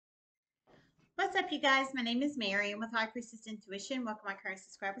What's up, you guys? My name is Mary. I'm with High Priestess Intuition. Welcome, my current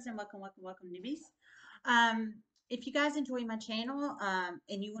subscribers, and welcome, newbies. If you guys enjoy my channel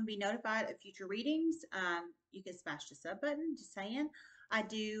and you want to be notified of future readings, you can smash the sub button. Just saying. I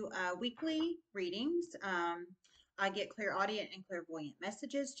do weekly readings. I get clairaudient and clairvoyant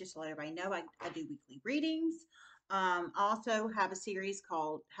messages. Just to let everybody know, I do weekly readings. I also have a series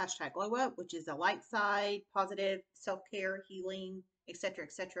called #GlowUp, which is a light side, positive, self-care, healing, etc.,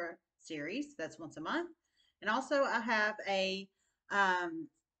 series. That's once a month. And also I have a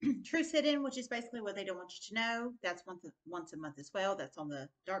truth hidden, which is basically what they don't want you to know. That's once a month as well. That's on the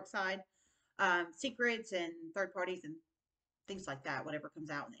dark side. Secrets and third parties and things like that, whatever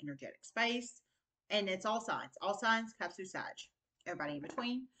comes out in the energetic space. And it's all signs, capsule sag, everybody in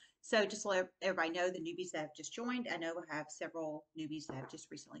between. So just to let everybody know, the newbies that have just joined, I know I have several newbies that have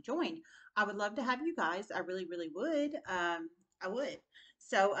just recently joined. I would love to have you guys. I really, really would. I would.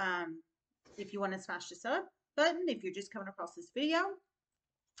 So if you want to smash the sub button, if you're just coming across this video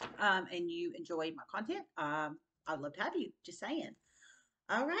and you enjoy my content, I'd love to have you. Just saying.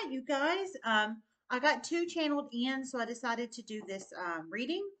 All right, you guys. I got 2 channeled in, so I decided to do this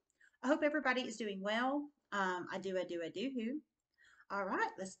reading. I hope everybody is doing well. I do. All right,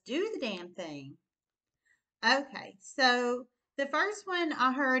 let's do the damn thing. Okay, so the first one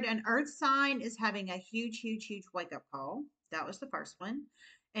I heard an earth sign is having a huge wake up call. That was the first one.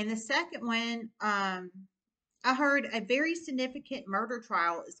 And the second one, I heard a very significant murder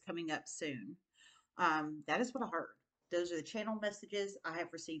trial is coming up soon. That is what I heard. Those are the channel messages I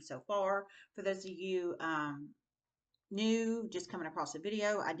have received so far. For those of you new, just coming across the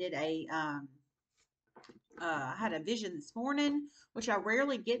video, I did I had a vision this morning, which I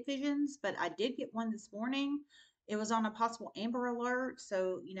rarely get visions, but I did get one this morning. It was on a possible Amber Alert.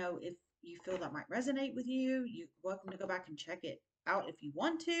 So, you know, if you feel that might resonate with you, you're welcome to go back and check it out if you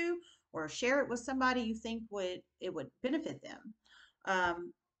want to, or share it with somebody you think would benefit them.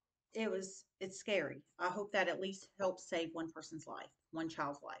 It's scary. I hope that at least helps save one person's life, one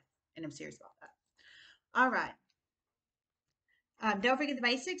child's life, and I'm serious about that. All right. Don't forget the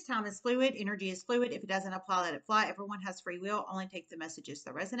basics. Time is fluid. Energy is fluid. If it doesn't apply, let it fly. Everyone has free will. Only take the messages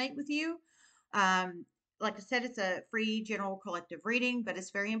that resonate with you. Like I said, it's a free general collective reading, but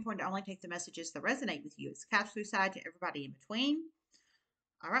it's very important to only take the messages that resonate with you. It's capsule side to everybody in between.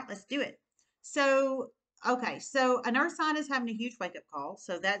 All right, let's do it. So, okay, so an earth sign is having a huge wake up call.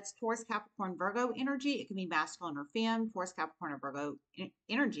 So that's Taurus, Capricorn, Virgo energy. It can be masculine or femme, Taurus, Capricorn, or Virgo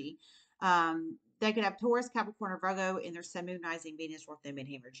energy. They could have Taurus, Capricorn, or Virgo in their sun, moon, rising, Venus, North Node,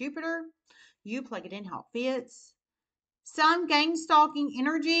 Midheaven, or Jupiter. You plug it in how it fits. Some gang stalking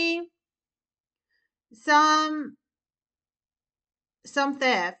energy. Some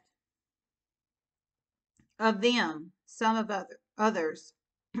theft of them. Some of others.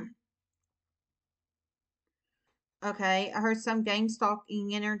 Okay, I heard some gang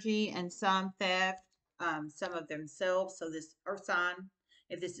stalking energy and some theft, some of themselves. So this earth sign,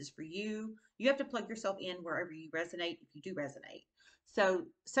 if this is for you, you have to plug yourself in wherever you resonate, if you do resonate. So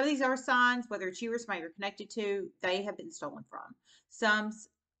some of these earth signs, whether it's you or somebody you're connected to, they have been stolen from.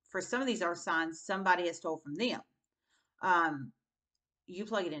 For some of these earth signs, somebody has stole from them. You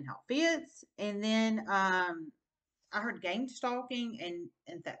plug it in how it fits. And then I heard gang stalking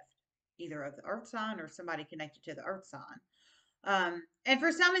and theft, either of the earth sign or somebody connected to the earth sign. And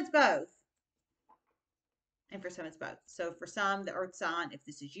for some, it's both. So for some, the earth sign, if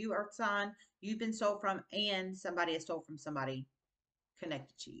this is you, earth sign, you've been stole from, and somebody has stole from somebody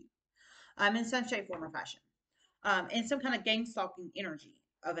connected to you, in some shape, form, or fashion, and some kind of gang stalking energy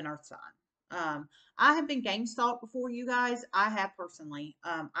of an earth sign. I have been gang stalked before, you guys. I have personally.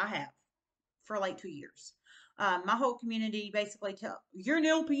 I have for like 2 years. My whole community basically you're an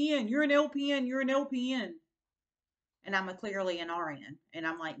LPN, you're an LPN, you're an LPN. And I'm clearly an RN. And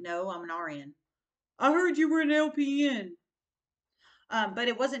I'm like, no, I'm an RN. I heard you were an LPN. But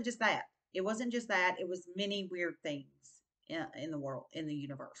it wasn't just that. It wasn't just that. It was many weird things in the world, in the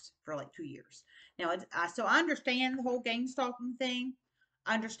universe for like 2 years. Now, so I understand the whole gang stalking thing.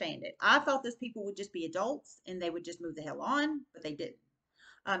 I understand it. I thought those people would just be adults and they would just move the hell on, but they didn't.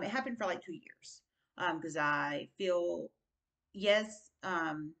 It happened for like 2 years. Because I feel, yes,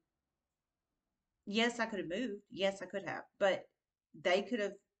 yes, I could have moved. Yes, I could have. But they could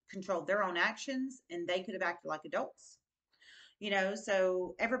have controlled their own actions and they could have acted like adults.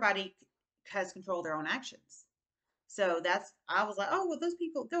 So everybody has control of their own actions. So I was like, oh, well, those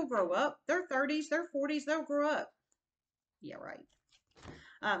people, they'll grow up. Their 30s, their 40s, they'll grow up. Yeah, right.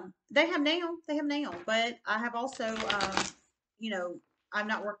 They have now. But I have also, I'm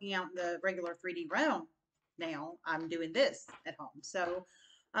not working out in the regular 3D realm now. I'm doing this at home. So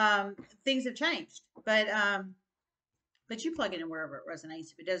things have changed. But you plug it in wherever it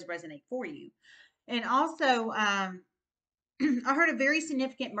resonates if it does resonate for you. And also, I heard a very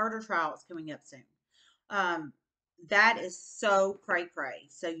significant murder trial is coming up soon. Um, that is so cray cray.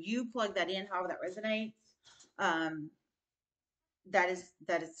 So you plug that in, however that resonates. Um, that is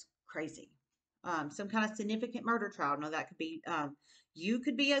crazy. Some kind of significant murder trial. No, that could be you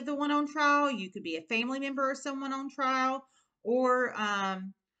could be the one on trial. You could be a family member or someone on trial, or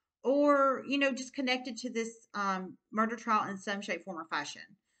just connected to this murder trial in some shape, form, or fashion.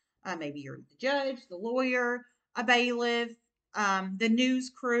 Maybe you're the judge, the lawyer, a bailiff, the news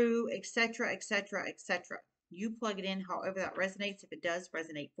crew, etc., etc., etc. You plug it in however that resonates, if it does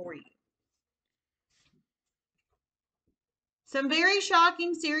resonate for you. Some very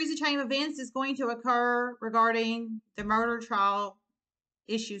shocking series of chain events is going to occur regarding the murder trial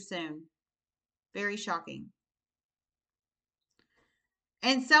issue soon. Very shocking.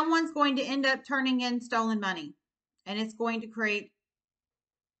 And someone's going to end up turning in stolen money. And it's going to create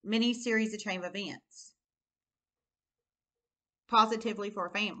many series of chain events. Positively for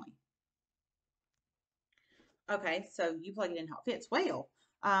a family. Okay, so you plug it in how it fits.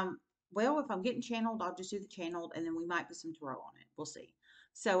 Well, if I'm getting channeled, I'll just do the channeled, and then we might put some tarot on it. We'll see.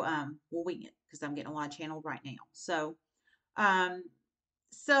 So, we'll wing it because I'm getting a lot channeled right now. So,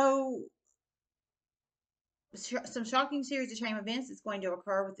 so some shocking series of chain events is going to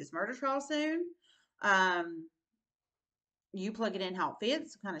occur with this murder trial soon. You plug it in how it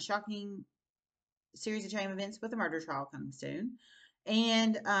fits. Kind of shocking series of chain events with a murder trial coming soon,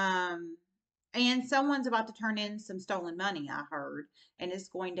 and someone's about to turn in some stolen money, I heard, and it's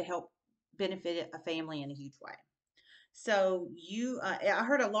going to help benefit a family in a huge way. So I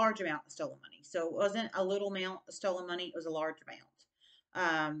heard a large amount of stolen money. So it wasn't a little amount of stolen money; it was a large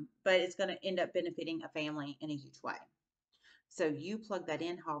amount. But it's going to end up benefiting a family in a huge way. So you plug that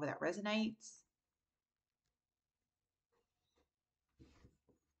in however that resonates.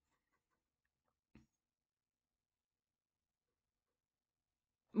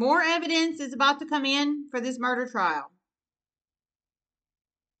 More evidence is about to come in for this murder trial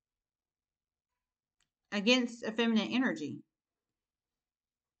against a feminine energy.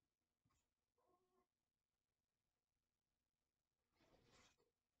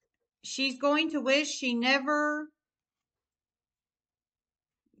 She's going to wish she never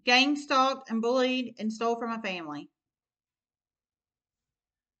gang stalked and bullied and stole from a family.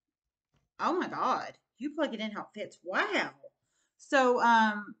 Oh my God. You plug it in how it fits. Wow. So,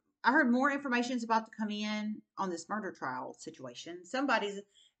 I heard more information is about to come in on this murder trial situation. It sounds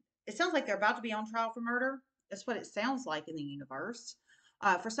like they're about to be on trial for murder. That's what it sounds like in the universe.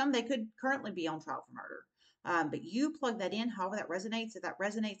 For some, they could currently be on trial for murder. But you plug that in, however that resonates, if that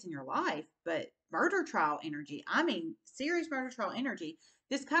resonates in your life. But murder trial energy, I mean, serious murder trial energy.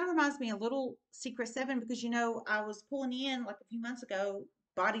 This kind of reminds me a little Secret Seven because, I was pulling in like a few months ago,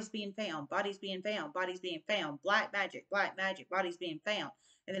 bodies being found, bodies being found, bodies being found, black magic, bodies being found.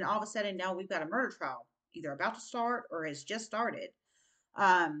 And then all of a sudden now we've got a murder trial either about to start or has just started.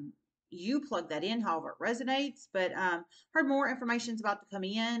 You plug that in however it resonates, but heard more information is about to come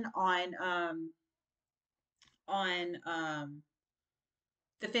in on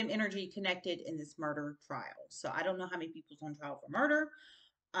the fem energy connected in this murder trial. So I don't know how many people's on trial for murder.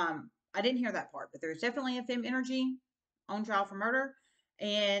 I didn't hear that part, but there's definitely a fem energy on trial for murder,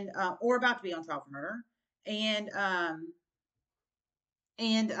 and or about to be on trial for murder, and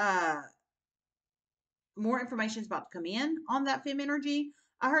and more information is about to come in on that fem energy.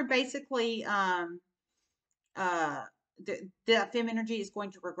 I heard basically uh, the fem energy is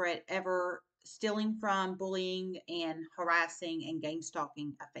going to regret ever stealing from, bullying, and harassing and gang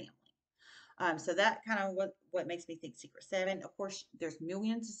stalking a family. So that kind of what makes me think Secret Seven. Of course, there's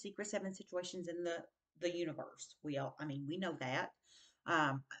millions of Secret Seven situations in the universe. We know that.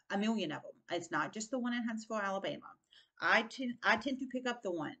 A million of them. It's not just the one in Huntsville, Alabama. I tend to pick up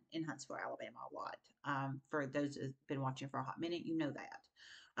the one in Huntsville, Alabama a lot. For those who've been watching for a hot minute, you know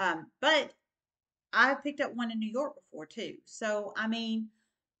that. But I picked up one in New York before too. So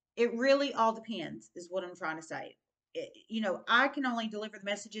it really all depends, is what I'm trying to say. I can only deliver the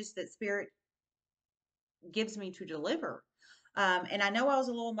messages that Spirit gives me to deliver. And I know I was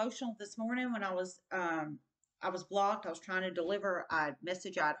a little emotional this morning when I was blocked. I was trying to deliver a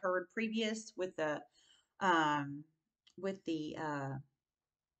message I'd heard previous with the um,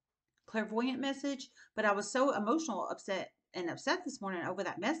 clairvoyant message, but I was so emotional, upset this morning over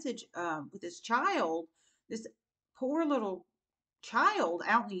that message with this child, this poor little child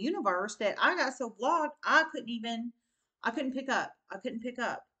out in the universe, that I got so blocked I couldn't pick up. I couldn't pick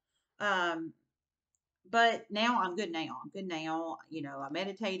up. Um, but now I'm good now. I'm good now. You know, I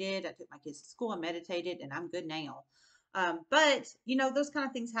meditated. I took my kids to school. I meditated, and I'm good now. But you know, those kind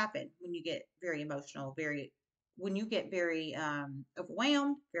of things happen when you get very emotional, when you get very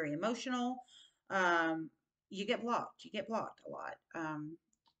overwhelmed, very emotional. Um, you get blocked. You get blocked a lot.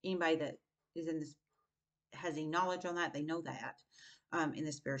 Anybody that is in this has any knowledge on that, they know that in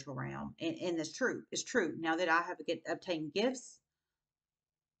the spiritual realm, and it's true. It's true. Now that I have obtained gifts,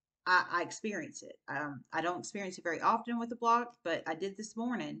 I experience it. I don't experience it very often with the block, but I did this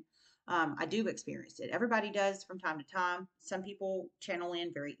morning. I do experience it. Everybody does from time to time. Some people channel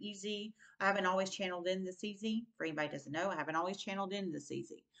in very easy. I haven't always channeled in this easy. For anybody who doesn't know, I haven't always channeled in this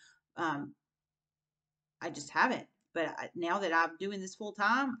easy. Um, I just haven't. But now that I'm doing this full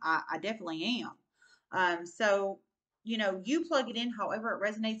time, I definitely am. So, you know, you plug it in however it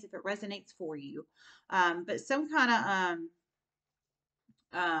resonates, if it resonates for you. But some kind of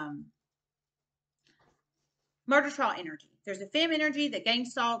murder trial energy. There's a femme energy that gang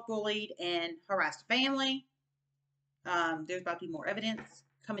stalked, bullied, and harassed family. There's about to be more evidence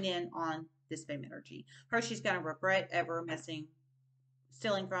coming in on this femme energy. She's going to regret ever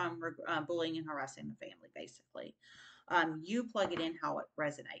stealing from, bullying, and harassing the family, basically. You plug it in how it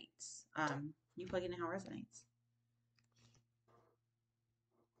resonates. You plug it in how it resonates.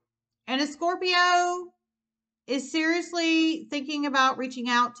 And a Scorpio is seriously thinking about reaching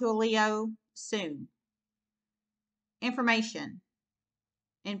out to a Leo soon. Information.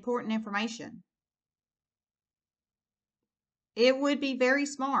 Important information. It would be very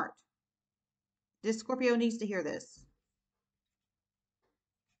smart. This Scorpio needs to hear this.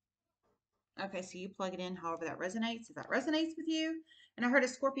 Okay, so you plug it in however that resonates. If that resonates with you. And I heard a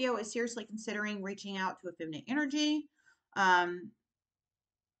Scorpio is seriously considering reaching out to a feminine energy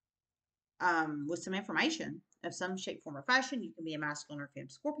with some information of some shape, form, or fashion. You can be a masculine or femme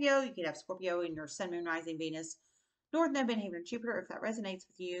Scorpio. You could have Scorpio in your Sun, Moon, Rising, Venus, North Node, Midheaven, Jupiter, if that resonates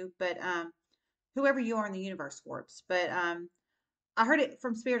with you. But whoever you are in the universe, Scorps. But I heard it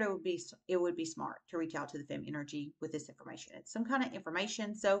from Spirit. It would be smart to reach out to the femme energy with this information. It's some kind of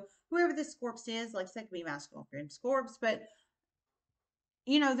information. So whoever this Scorps is, like I said, could be masculine or femme Scorps, but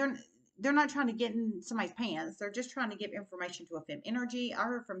you know they're not trying to get in somebody's pants. They're just trying to give information to a femme energy. I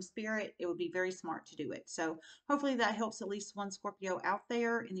heard from Spirit it would be very smart to do it. So hopefully that helps at least one Scorpio out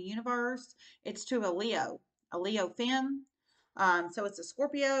there in the universe. It's to a Leo femme. So it's a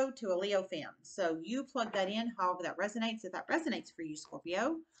Scorpio to a Leo femme. So you plug that in however that resonates. If that resonates for you,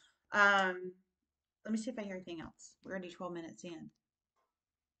 Scorpio. Let me see if I hear anything else. We're already 12 minutes in.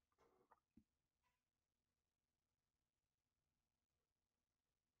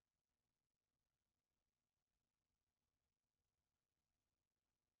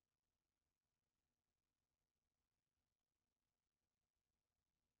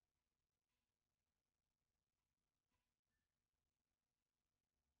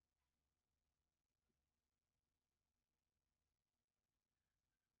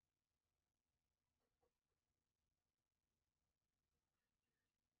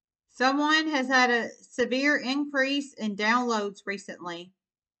 Someone has had a severe increase in downloads recently.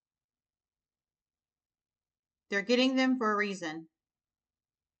 They're getting them for a reason.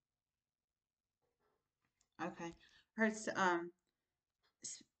 Okay. Her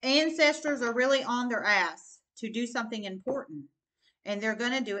ancestors are really on their ass to do something important, and they're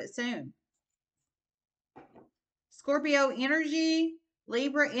going to do it soon. Scorpio energy,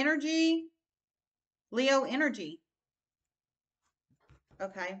 Libra energy, Leo energy.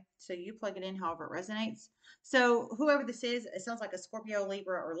 Okay, so you plug it in however it resonates. So whoever this is, it sounds like a Scorpio,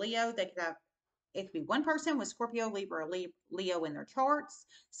 Libra, or Leo. They could have, it could be one person with Scorpio, Libra, or Leo in their charts,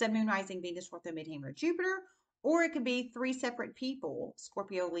 Sun, Moon, Rising, Venus, North Node, Midheaven, or Jupiter, or it could be three separate people,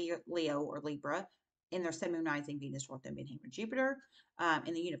 Scorpio, Leo, or Libra, in their Sun, Moon, Rising, Venus, North Node, Midheaven, or Jupiter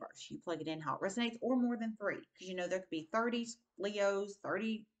in the universe. You plug it in how it resonates, or more than three, because you know there could be 30 Leos,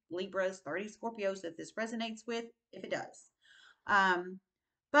 30 Libras, 30 Scorpios that this resonates with, if it does.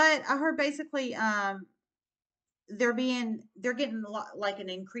 But I heard basically they're getting a lot, like an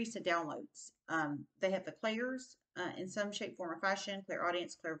increase in downloads. They have the clairs in some shape, form, or fashion: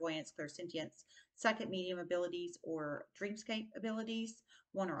 clairaudience, clairvoyance, clairsentience, psychic medium abilities, or dreamscape abilities.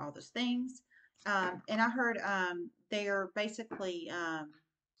 One or all those things. And I heard they are basically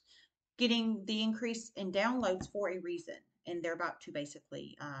getting the increase in downloads for a reason, and they're about to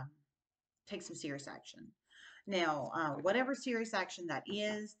basically take some serious action. Now, whatever serious action that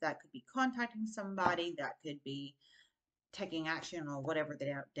is, that could be contacting somebody, that could be taking action on whatever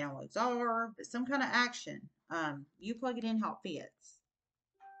the downloads are, but some kind of action. You plug it in how it fits.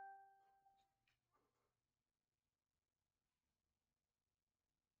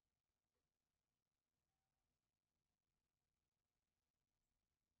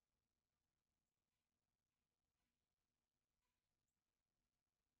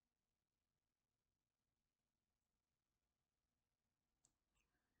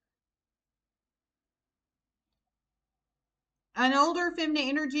 An older feminine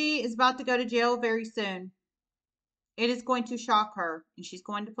energy is about to go to jail very soon. It is going to shock her, and she's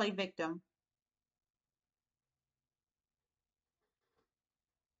going to play victim.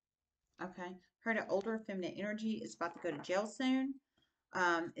 Okay. Heard an older feminine energy is about to go to jail soon.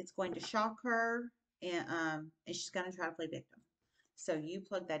 It's going to shock her, and she's going to try to play victim. So you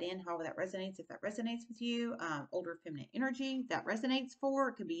plug that in, however that resonates. If that resonates with you, older feminine energy that resonates for,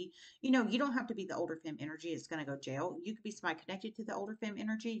 it could be, you don't have to be the older fem energy. It's going to go jail. You could be somebody connected to the older fem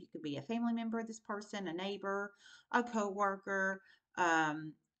energy. You could be a family member of this person, a neighbor, a coworker, a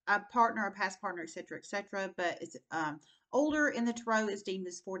partner, a past partner, etc., etc. But it's older in the tarot is deemed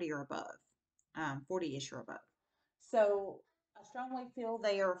as 40 or above, 40-ish or above. So I strongly feel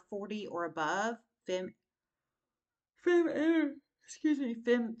they are 40 or above feminine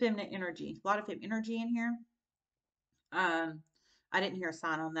energy. A lot of fem energy in here. I didn't hear a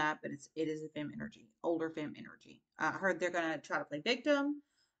sign on that, but it is a fem energy, older fem energy. I heard they're gonna try to play victim,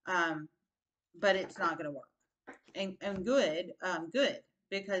 but it's not gonna work. And good, good,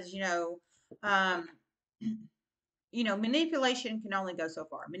 because manipulation can only go so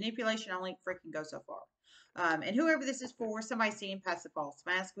far. Manipulation only freaking goes so far. And whoever this is for, somebody seeing past the false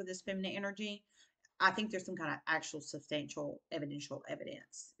mask with this feminine energy, I think there's some kind of actual substantial evidential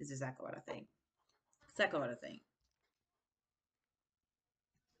evidence is exactly what I think. Exactly what I think.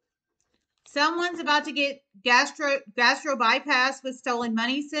 Someone's about to get gastro bypass with stolen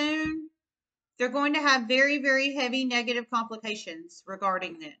money soon. They're going to have very, very heavy negative complications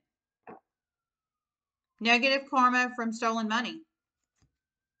regarding it. Negative karma from stolen money.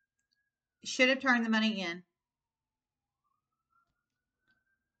 Should have turned the money in.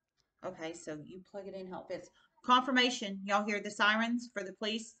 Okay, so you plug it in how it fits. Confirmation. Y'all hear the sirens for the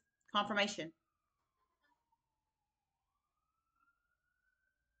police? Confirmation.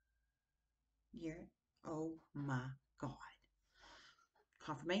 Yeah. Oh my God.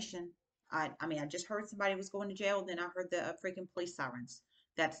 Confirmation. I mean, I just heard somebody was going to jail, then I heard the freaking police sirens.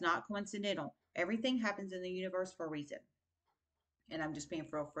 That's not coincidental. Everything happens in the universe for a reason. And I'm just being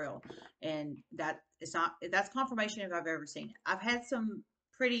for real. And that's confirmation if I've ever seen it. I've had some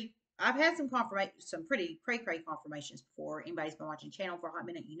pretty cray confirmations before. Anybody's been watching the channel for a hot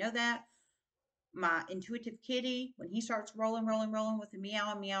minute, you know that. My intuitive kitty, when he starts rolling with the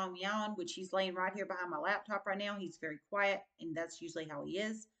meow, which he's laying right here behind my laptop right now, he's very quiet, and that's usually how he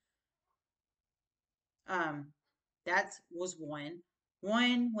is. That was one.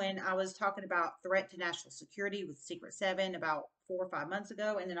 One when I was talking about threat to national security with Secret 7 about 4 or 5 months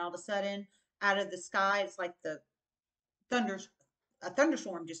ago, and then all of a sudden, out of the sky, it's like a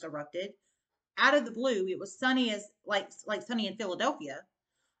thunderstorm just erupted. Out of the blue, it was sunny as like sunny in Philadelphia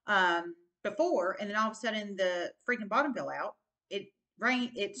before, and then all of a sudden the freaking bottom fell out. It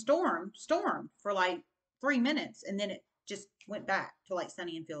rained, it stormed for like 3 minutes, and then it just went back to like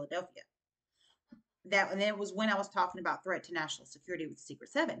sunny in Philadelphia. And then it was when I was talking about threat to national security with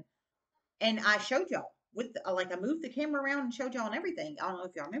Secret 7. And I showed y'all I moved the camera around and showed y'all and everything. I don't know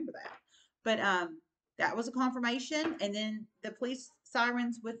if y'all remember that. But that was a confirmation. And then the police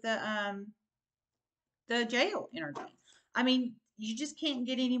sirens with the jail energy. I mean, you just can't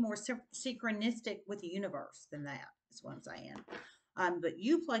get any more synchronistic with the universe than that, is what I'm saying. But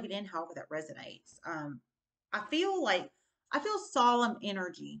you plug it in however that resonates. I feel solemn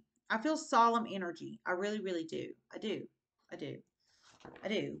energy. I feel solemn energy. I really, really do. I do.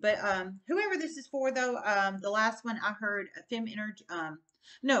 But whoever this is for though, the last one I heard a fem energy.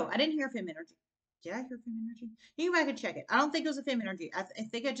 No, I didn't hear fem energy. Did I hear fem energy? You go back and check it. I don't think it was a fem energy. I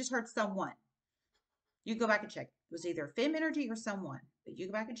think I just heard someone. You go back and check it. It was either fem energy or someone, but you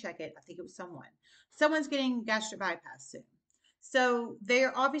go back and check it. I think it was someone. Someone's getting gastric bypass soon. So they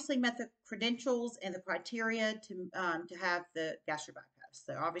obviously met the credentials and the criteria to have the gastric bypass.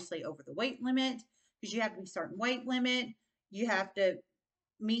 They're obviously over the weight limit because you have to be a certain weight limit. You have to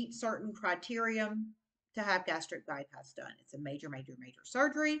meet certain criterion to have gastric bypass done. It's a major, major, major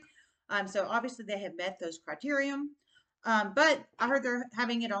surgery. So obviously they have met those criterion. But I heard they're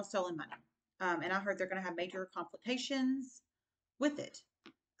having it on stolen money. And I heard they're going to have major complications with it.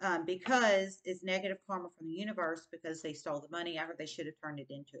 Because it's negative karma from the universe because they stole the money. I heard they should turn it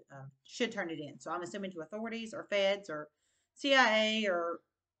in. So I'm assuming to authorities or feds or CIA or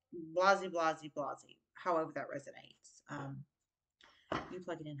blasey, however that resonates. You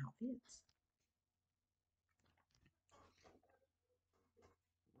plug it in how it fits.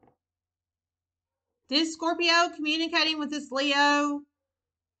 This Scorpio communicating with this Leo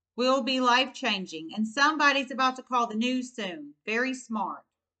will be life-changing. And somebody's about to call the news soon. Very smart.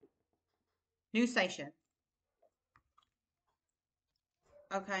 News station.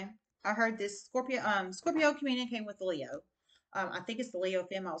 Okay. I heard this Scorpio communicating with the Leo. I think it's the Leo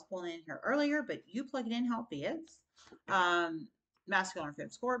fem I was pulling in here earlier, but you plug it in how it fits. Masculine fem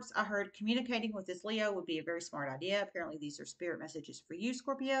scorps. I heard communicating with this Leo would be a very smart idea. Apparently, these are spirit messages for you,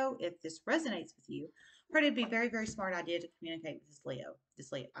 Scorpio. If this resonates with you, I heard it'd be a very, very smart idea to communicate with this Leo.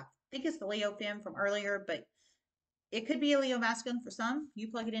 I think it's the Leo fem from earlier, but it could be a Leo masculine for some. You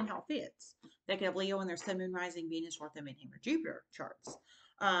plug it in how it fits. They could have Leo in their Sun, Moon, Rising, Venus, North, and Midheaven, or Jupiter charts.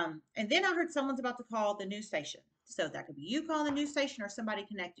 And then I heard someone's about to call the news station. So that could be you calling the news station or somebody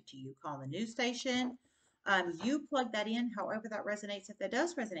connected to you calling the news station. You plug that in however that resonates, if that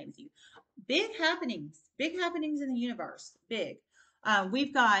does resonate with you. Big happenings in the universe. Big.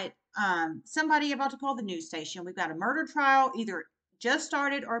 We've got somebody about to call the news station. We've got a murder trial either just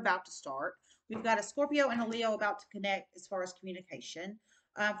started or about to start. We've got a Scorpio and a Leo about to connect as far as communication.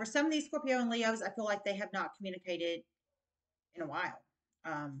 For some of these Scorpio and Leos, I feel like they have not communicated in a while.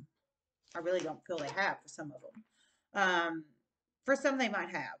 I really don't feel they have for some of them. For some, they might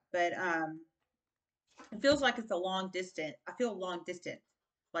have, but it feels like it's a long distance. I feel long distance,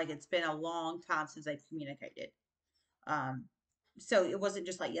 like it's been a long time since they've communicated. So it wasn't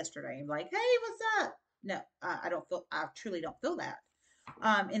just like yesterday. I'm like, hey, what's up? No, I truly don't feel that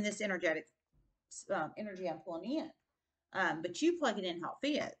in this energy I'm pulling in. But you plug it in how it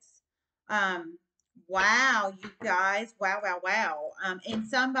fits. Wow, you guys. Wow. And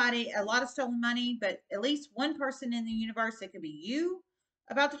a lot of stolen money, but at least one person in the universe, it could be you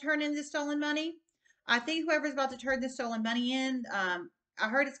about to turn in this stolen money. I think whoever's about to turn this stolen money in, I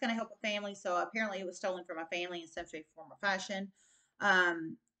heard it's going to help a family. So apparently it was stolen from a family in some shape, form, or fashion.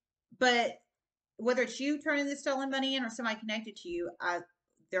 But whether it's you turning this stolen money in or somebody connected to you,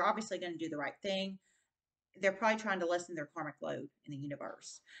 they're obviously going to do the right thing. They're probably trying to lessen their karmic load in the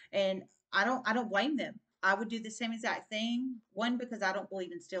universe. And I don't blame them. I would do the same exact thing. One, because I don't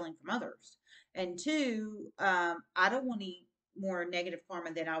believe in stealing from others. And two, I don't want any more negative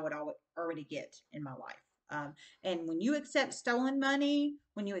karma than I would already get in my life. And when you accept stolen money,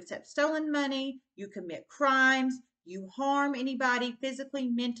 you commit crimes, you harm anybody physically,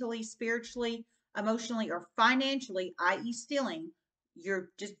 mentally, spiritually, emotionally, or financially, i.e. stealing. You're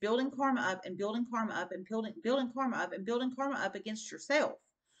just building karma up and building karma up and building karma up and building karma up against yourself.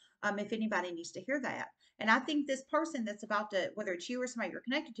 If anybody needs to hear that. And I think this person that's about to, whether it's you or somebody you're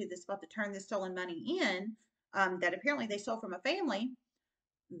connected to, that's about to turn this stolen money in, that apparently they stole from a family,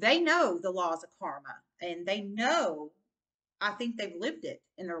 they know the laws of karma and they know, I think they've lived it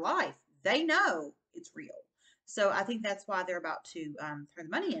in their life. They know it's real. So I think that's why they're about to turn the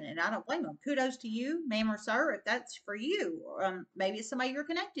money in, and I don't blame them. Kudos to you, ma'am or sir, if that's for you. Maybe it's somebody you're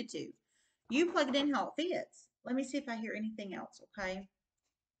connected to. You plug it in how it fits. Let me see if I hear anything else, okay?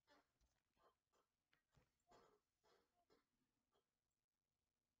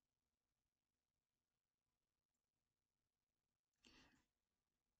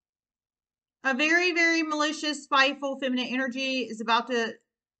 A very, very malicious, spiteful, feminine energy is about to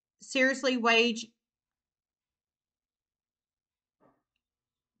seriously wage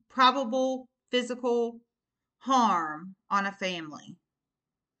probable physical harm on a family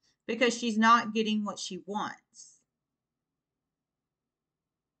because she's not getting what she wants.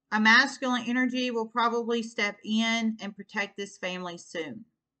 A masculine energy will probably step in and protect this family soon.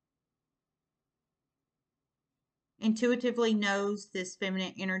 Intuitively knows this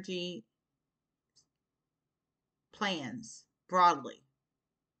feminine energy plans broadly.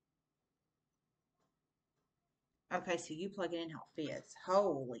 Okay, so you plug it in how it fits.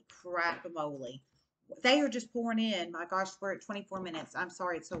 Holy crap moly. They are just pouring in. My gosh, we're at 24 minutes. I'm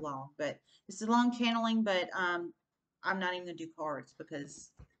sorry it's so long, but this is long channeling, but I'm not even going to do cards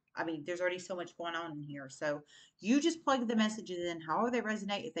because, I mean, there's already so much going on in here. So you just plug the messages in however they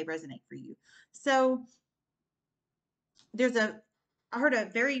resonate, if they resonate for you. So I heard a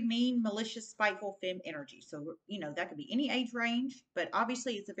very mean, malicious, spiteful femme energy. So, that could be any age range, but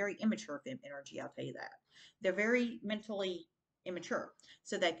obviously it's a very immature femme energy. I'll tell you that. They're very mentally immature.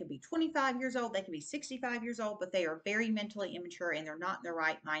 So they could be 25 years old, they could be 65 years old, but they are very mentally immature and they're not in the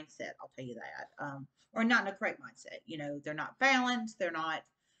right mindset. I'll tell you that. Or not in the correct mindset. They're not balanced. They're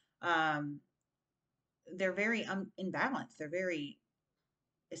very imbalanced.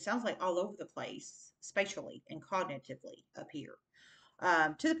 It sounds like all over the place, spatially and cognitively up here.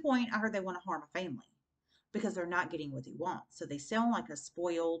 To the point, I heard they want to harm a family because they're not getting what they want. So they sound like a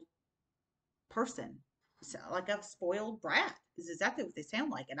spoiled person, like a spoiled brat is exactly what they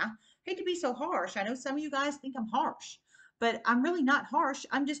sound like. And I hate to be so harsh. I know some of you guys think I'm harsh, but I'm really not harsh.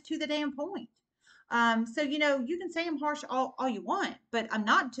 I'm just to the damn point. So you can say I'm harsh all you want, but I'm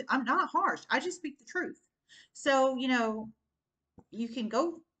not harsh. I just speak the truth. So you can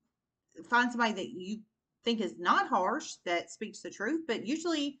go find somebody that you think is not harsh, that speaks the truth, but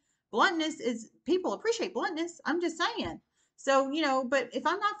usually bluntness is, people appreciate bluntness. I'm just saying. So, but if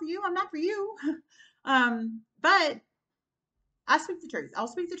I'm not for you, I'm not for you. But I speak the truth. I'll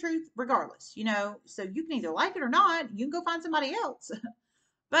speak the truth regardless, so you can either like it or not. You can go find somebody else.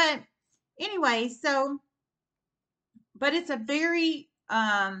 But anyway, but it's a very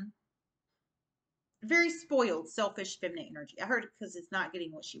spoiled, selfish, feminine energy. I heard it because it's not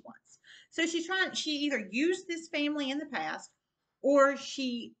getting what she wants. So she either used this family in the past or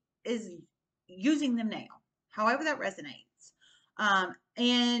she is using them now, however that resonates.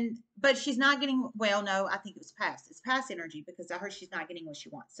 But she's not getting, well, no, I think it's past energy, because I heard she's not getting what she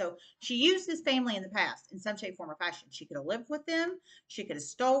wants. So she used this family in the past in some shape, form, or fashion. She could have lived with them. She could have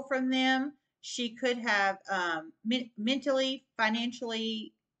stole from them. She could have mentally,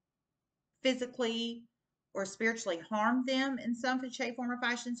 financially, physically, or spiritually harmed them in some shape, form, or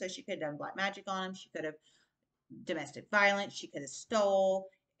fashion. So she could have done black magic on them. She could have domestic violence. She could have stole.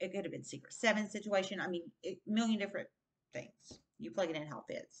 It could have been secret seven situation. I mean, a million different things. You plug it in how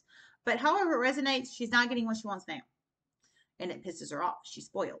it fits. But however it resonates, she's not getting what she wants now, and it pisses her off. She's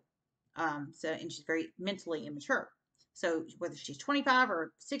spoiled. And she's very mentally immature. So whether she's 25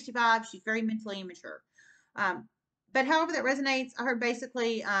 or 65, she's very mentally immature. But however that resonates, I heard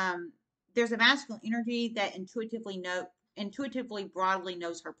basically there's a masculine energy that intuitively broadly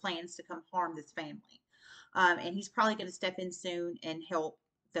knows her plans to come harm this family. And he's probably going to step in soon and help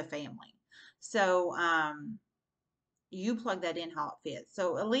the family. So you plug that in how it fits.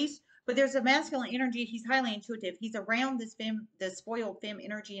 So at least, but there's a masculine energy. He's highly intuitive. He's around this spoiled femme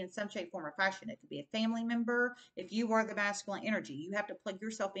energy in some shape, form, or fashion. It could be a family member. If you are the masculine energy, you have to plug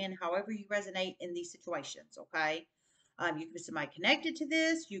yourself in however you resonate in these situations. Okay. You could be somebody connected to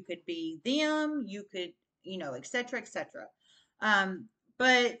this. You could be them. You could, et cetera, et cetera.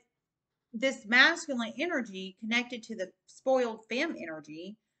 But this masculine energy connected to the spoiled femme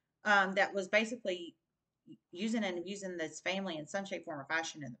energy, that was basically using and abusing this family in some shape, form, or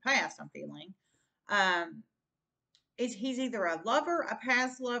fashion in the past, I'm feeling, he's either a lover, a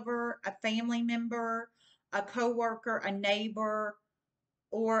past lover, a family member, a coworker, a neighbor,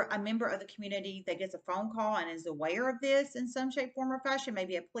 or a member of the community that gets a phone call and is aware of this in some shape, form, or fashion.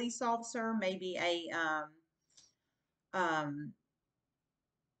 Maybe a police officer, maybe a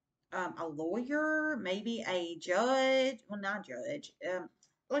lawyer, maybe a judge. Well, not judge,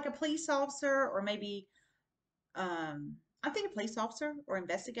 like a police officer, or maybe I think a police officer or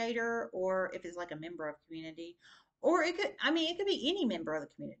investigator, or if it's like a member of community, or it could be any member of the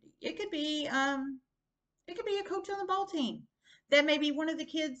community. It could be a coach on the ball team that maybe one of the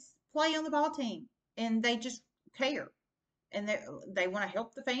kids play on the ball team and they just care and they want to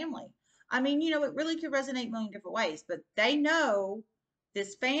help the family. I mean, it really could resonate a million different ways, but they know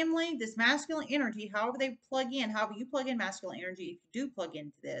this family, this masculine energy, however you plug in masculine energy, if you do plug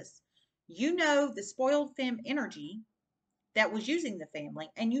into this, the spoiled femme energy that was using the family,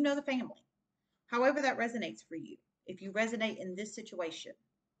 and the family, however that resonates for you, if you resonate in this situation.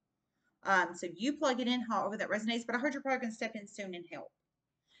 So you plug it in however that resonates, but I heard you're probably going to step in soon and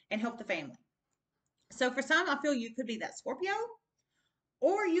help the family. So for some, I feel you could be that Scorpio,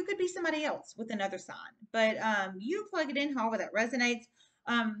 or you could be somebody else with another sign, but you plug it in however that resonates.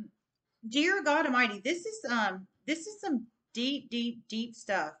 Dear God Almighty, this is some deep, deep, deep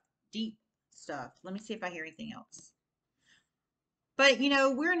stuff. Deep stuff. Let me see if I hear anything else. But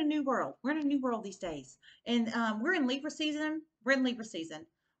we're in a new world. We're in a new world these days, and we're in Libra season. We're in Libra season,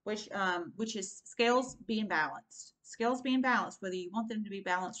 which is scales being balanced. Scales being balanced, whether you want them to be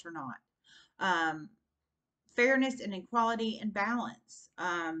balanced or not. Fairness and equality and balance.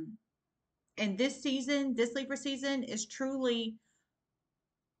 And this season, this Libra season, is truly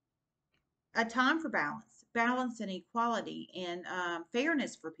a time for balance and equality and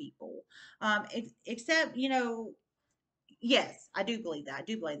fairness for people. Except, yes, I do believe that. I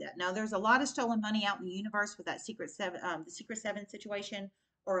do believe that. Now, there's a lot of stolen money out in the universe with that the Secret Seven situation,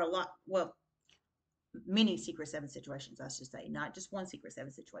 or many Secret Seven situations, I should say, not just one Secret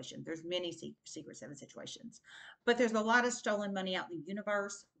Seven situation. There's many Secret Seven situations, but there's a lot of stolen money out in the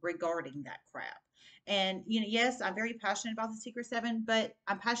universe regarding that crap. And yes, I'm very passionate about the Secret Seven, but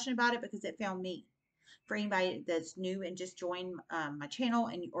I'm passionate about it because it found me. For anybody that's new and just joined my channel,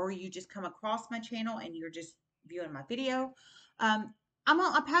 or you just come across my channel and you're just viewing my video, I'm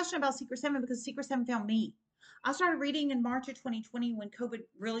passionate about Secret Seven because Secret Seven found me. I started reading in March of 2020 when COVID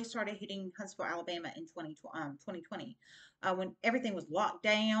really started hitting Huntsville, Alabama in 2020, when everything was locked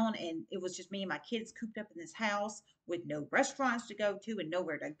down and it was just me and my kids cooped up in this house with no restaurants to go to and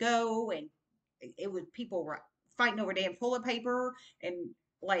nowhere to go, and people were fighting over damn toilet paper and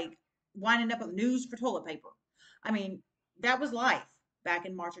like winding up with news for toilet paper. I mean, that was life back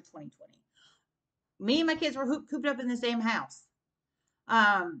in March of 2020. Me and my kids were cooped up in this damn house,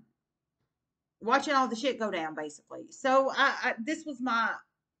 um, watching all the shit go down, basically. So this was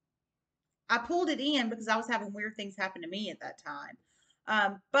I pulled it in because I was having weird things happen to me at that time.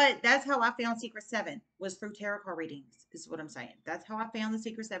 But that's how I found Secret Seven, was through tarot card readings, is what I'm saying. That's how I found the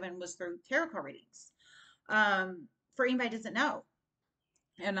Secret Seven, was through tarot card readings. For anybody who doesn't know.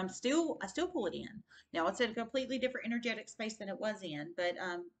 And I still pull it in. Now it's at a completely different energetic space than it was in,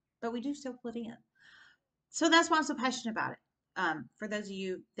 but we do still pull it in. So that's why I'm so passionate about it. For those of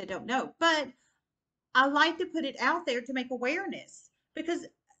you that don't know. But I like to put it out there to make awareness, because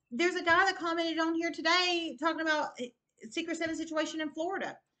there's a guy that commented on here today talking about Secret Seven situation in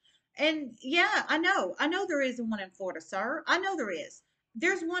Florida. And yeah, I know there is one in Florida, sir. I know there is.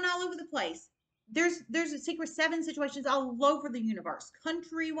 There's one all over the place. There's a Secret Seven situations all over the universe,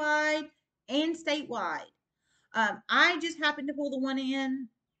 countrywide and statewide. I just happened to pull the one in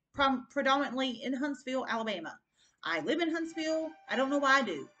predominantly in Huntsville, Alabama. I live in Huntsville. I don't know why I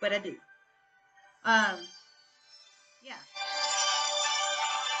do, but I do. Yeah.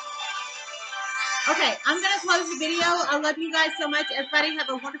 Okay, I'm going to close the video. I love you guys so much. Everybody have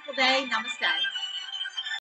a wonderful day. Namaste.